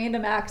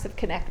random acts of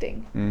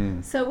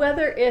connecting. So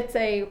whether it's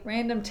a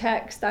random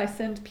text I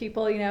send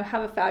people,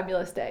 have a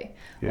fabulous day,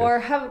 or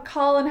have a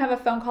call and have a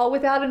phone call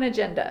without an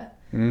agenda.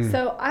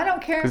 So I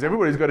don't care. Because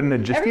everybody's got an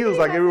agenda. It feels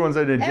like everyone's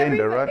an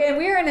agenda, right? And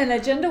we're in an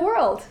agenda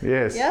world.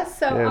 Yes. Yes.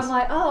 So yes. I'm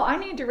like, oh, I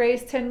need to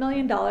raise $10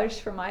 million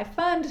for my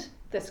fund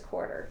this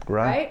quarter.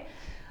 Right.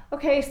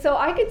 Okay, so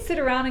I could sit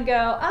around and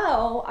go,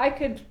 oh, I'm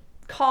going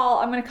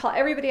to call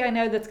everybody I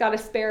know that's got a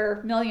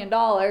spare $1 million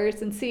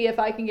and see if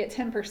I can get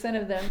 10%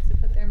 of them to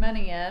put their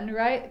money in,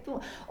 right?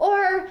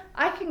 Or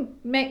I can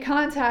make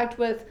contact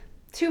with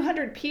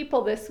 200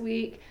 people this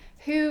week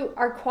who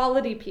are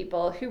quality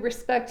people, who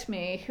respect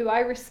me, who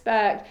I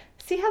respect,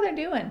 see how they're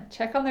doing,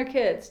 check on their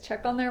kids,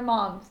 check on their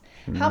moms.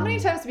 How many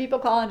times do people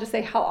call and just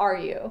say, how are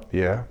you?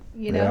 Yeah.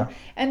 You know? Yeah.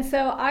 And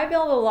so I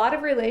built a lot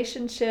of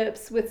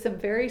relationships with some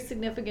very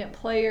significant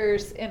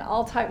players in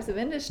all types of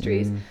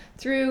industries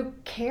through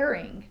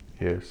caring,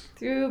 Yes.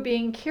 through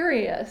being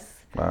curious,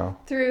 Wow.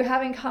 through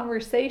having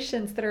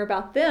conversations that are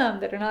about them,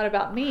 that are not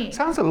about me.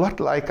 Sounds a lot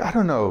like, I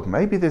don't know,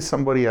 maybe there's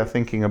somebody I'm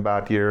thinking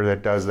about here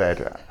that does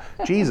that.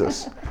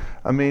 Jesus.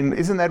 I mean,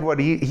 isn't that what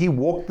he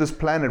walked this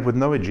planet with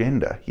no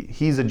agenda?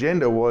 His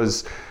agenda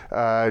was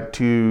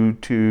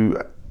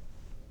to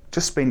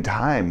just spend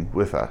time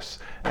with us.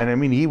 And I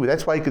mean,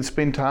 that's why he could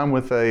spend time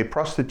with a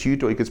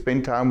prostitute, or he could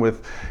spend time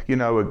with,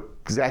 a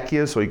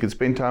Zacchaeus, or he could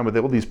spend time with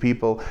all these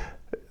people.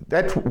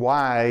 That's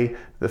why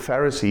the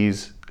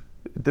Pharisees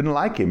didn't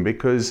like him,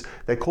 because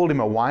they called him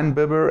a wine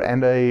bibber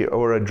and a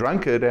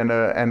drunkard and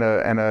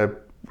a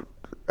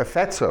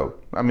fatso.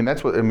 I mean,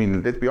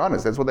 let's be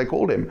honest, that's what they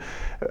called him.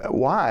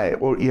 Why?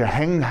 Well, he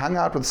hung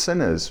out with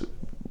sinners,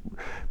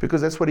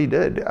 because that's what he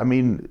did. I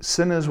mean,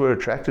 sinners were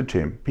attracted to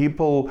him.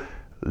 People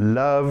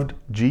loved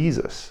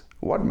Jesus.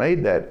 What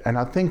made that? And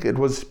I think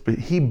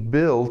he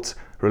built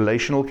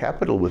relational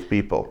capital with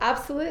people.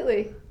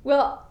 Absolutely.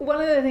 Well,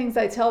 one of the things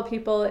I tell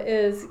people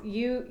is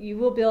you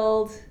will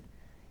build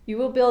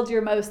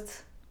your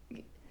most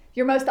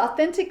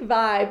authentic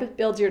vibe,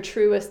 build your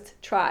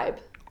truest tribe.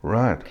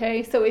 Right.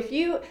 Okay, so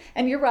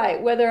and you're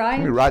right, Let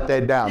me write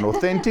that down.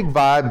 Authentic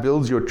vibe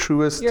builds your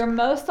truest. Your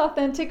most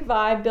authentic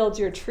vibe builds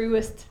your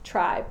truest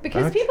tribe.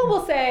 Because Okay. people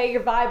will say your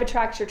vibe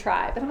attracts your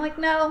tribe. And I'm like,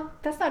 no,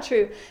 that's not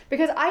true.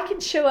 Because I can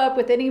show up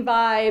with any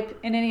vibe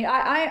and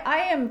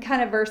I am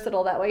kind of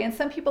versatile that way. And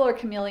some people are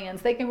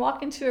chameleons. They can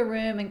walk into a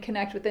room and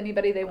connect with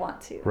anybody they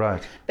want to.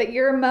 Right. But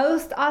your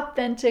most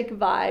authentic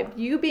vibe,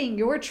 you being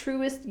your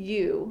truest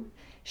you,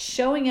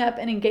 showing up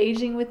and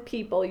engaging with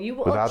people, you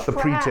will Without the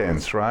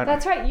pretense, right?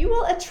 That's right. You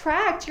will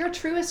attract your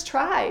truest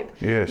tribe.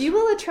 Yes. You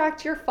will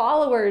attract your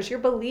followers, your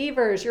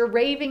believers, your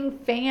raving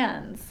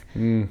fans,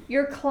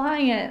 your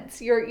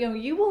clients.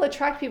 You will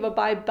attract people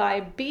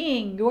by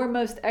being your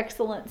most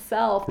excellent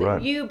self that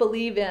Right. you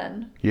believe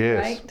in.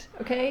 Yes. Right?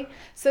 Okay.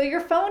 So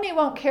your phony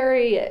won't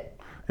carry it.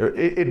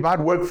 It might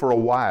work for a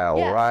while,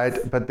 Yes.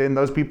 right? But then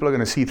those people are going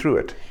to see through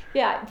it.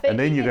 Yeah. And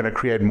then you're going to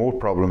create more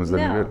problems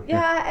than No, good.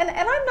 yeah, and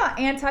I'm not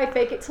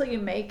anti-fake it till you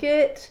make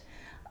it,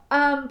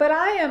 but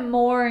I am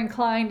more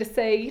inclined to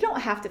say you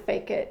don't have to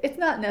fake it. It's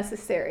not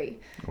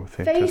necessary.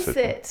 Face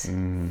it.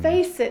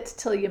 Face it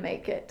till you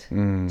make it.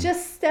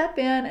 Just step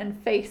in and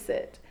face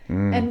it.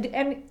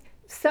 And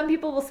some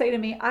people will say to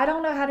me, I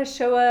don't know how to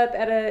show up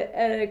at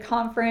a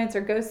conference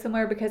or go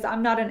somewhere because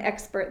I'm not an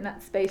expert in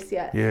that space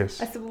yet.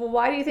 Yes. I said, well,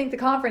 why do you think the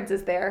conference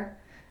is there?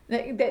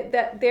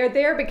 That they're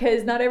there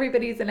because not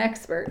everybody's an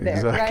expert there,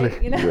 Exactly.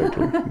 right?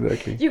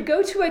 Exactly. You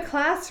go to a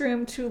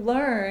classroom to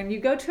learn. You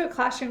go to a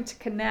classroom to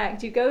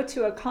connect. You go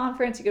to a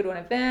conference. You go to an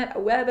event, a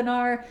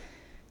webinar,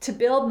 to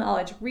build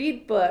knowledge.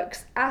 Read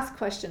books. Ask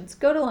questions.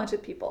 Go to lunch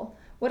with people.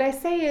 What I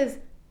say is,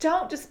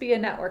 don't just be a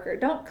networker.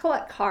 Don't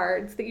collect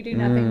cards that you do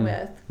nothing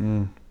with.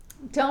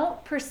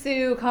 Don't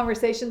pursue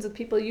conversations with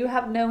people you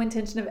have no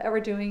intention of ever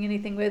doing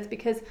anything with,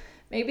 because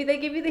maybe they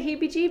give you the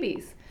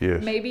heebie-jeebies.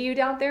 Yes. Maybe you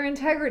doubt their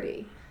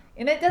integrity.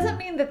 And it doesn't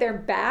mean that they're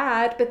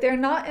bad, but they're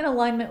not in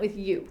alignment with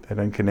you. They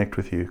don't connect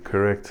with you,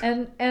 correct.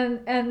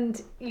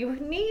 And you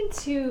need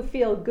to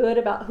feel good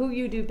about who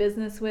you do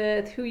business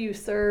with, who you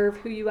serve,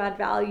 who you add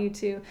value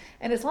to.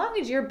 And as long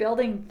as you're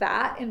building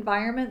that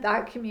environment,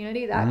 that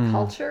community, that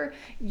culture,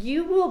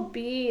 you will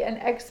be an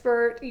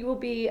expert. You will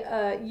be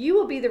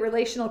the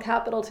relational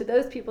capital to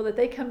those people, that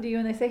they come to you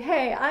and they say,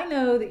 hey, I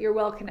know that you're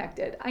well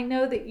connected. I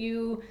know that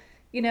you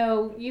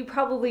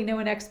probably know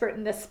an expert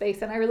in this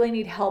space, and I really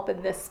need help in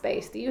this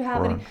space. Do you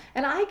have any?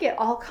 And I get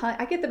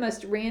I get the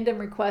most random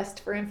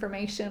request for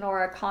information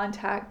or a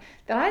contact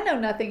that I know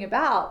nothing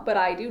about, but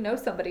I do know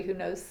somebody who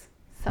knows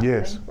something,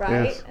 Yes,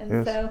 right? yes, And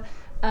yes. so,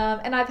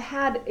 and I've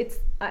had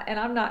and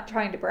I'm not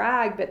trying to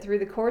brag, but through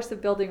the course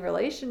of building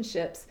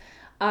relationships,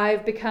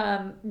 I've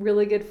become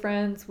really good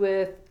friends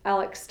with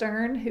Alex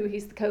Stern,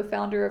 he's the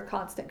co-founder of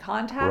Constant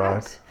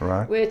Contact,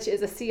 Right. which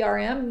is a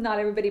CRM. Not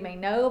everybody may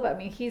know, but I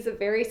mean, he's a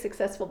very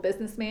successful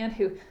businessman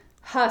who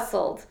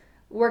hustled,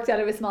 worked out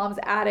of his mom's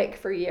attic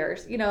for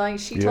years. Like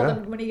she told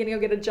him, when are you going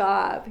to go get a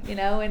job?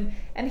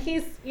 And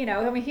he's,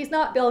 he's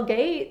not Bill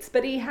Gates,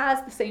 but he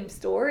has the same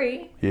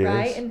story, Yes.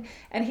 right?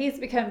 And he's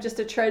become just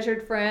a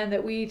treasured friend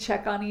that we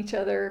check on each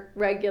other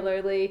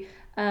regularly.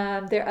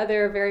 There are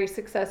other very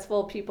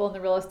successful people in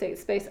the real estate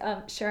space.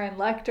 Sharon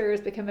Lechter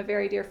has become a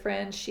very dear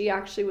friend. She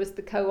actually was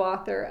the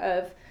co-author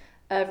of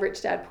of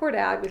Rich Dad, Poor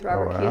Dad with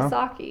Robert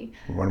Kiyosaki.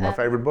 One of my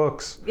favorite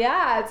books.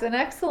 Yeah, it's an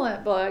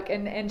excellent book.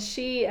 And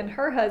she and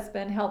her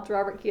husband helped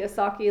Robert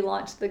Kiyosaki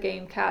launch the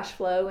game Cash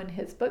Flow in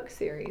his book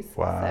series.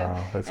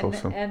 Wow, that's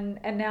awesome.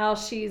 And now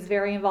she's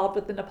very involved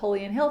with the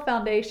Napoleon Hill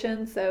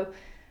Foundation. So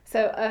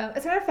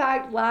as a matter of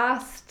fact,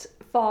 last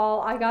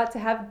fall I got to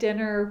have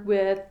dinner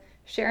with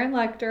Sharon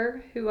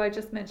Lecter, who I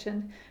just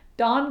mentioned,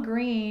 Don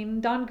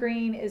Green. Don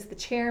Green is the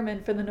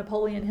chairman for the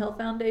Napoleon Hill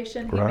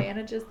Foundation. He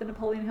manages the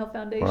Napoleon Hill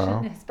Foundation.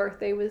 Wow. His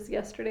birthday was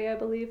yesterday, I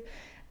believe.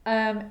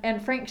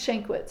 And Frank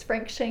Shankwitz.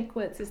 Frank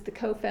Shankwitz is the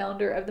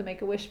co-founder of the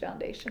Make-A-Wish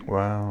Foundation.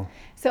 Wow.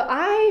 So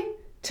I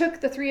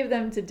took the three of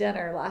them to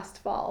dinner last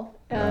fall.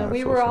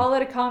 We were all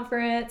at a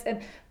conference.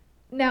 And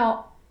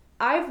now,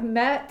 I've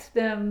met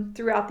them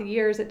throughout the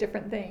years at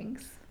different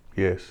things.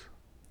 Yes.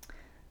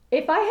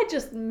 If I had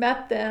just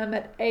met them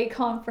at a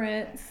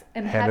conference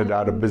and handed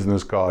out a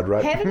business card,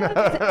 right? And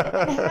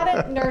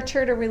hadn't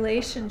nurtured a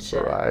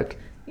relationship, right?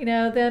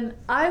 Then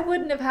I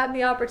wouldn't have had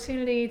the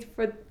opportunity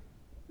for.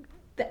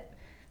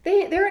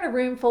 They're in a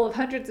room full of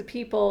hundreds of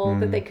people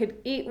that they could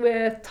eat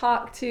with,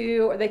 talk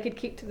to, or they could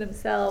keep to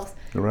themselves.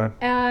 Right.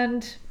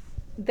 And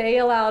they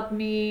allowed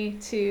me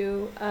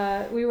to,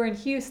 we were in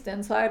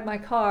Houston, so I had my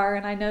car,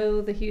 and I know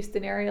the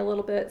Houston area a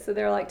little bit, so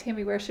they're like,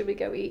 Tammy, where should we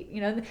go eat?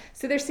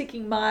 So they're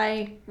seeking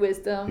my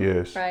wisdom,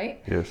 yes,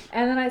 right? Yes.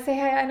 And then I say,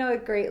 hey, I know a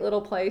great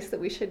little place that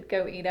we should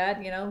go eat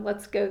at,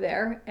 let's go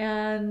there.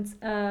 And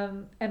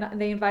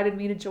they invited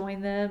me to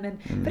join them,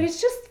 but it's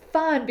just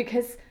fun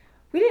because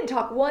we didn't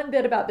talk one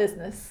bit about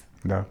business.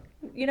 No.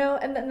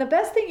 And the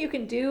best thing you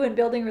can do in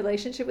building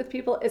relationship with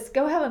people is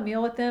go have a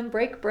meal with them,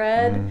 break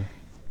bread,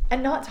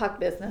 and not talk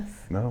business.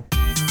 No.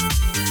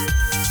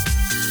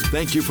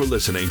 Thank you for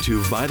listening to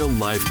Vital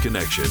Life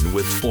Connection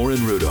with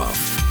Oren Rudolph.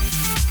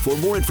 For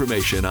more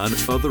information on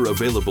other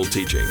available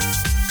teaching,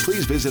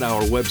 please visit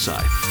our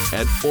website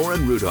at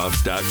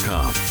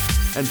orenrudolph.com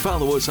and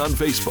follow us on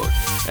Facebook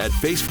at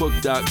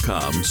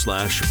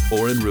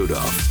facebook.com/Oren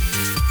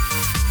Rudolph.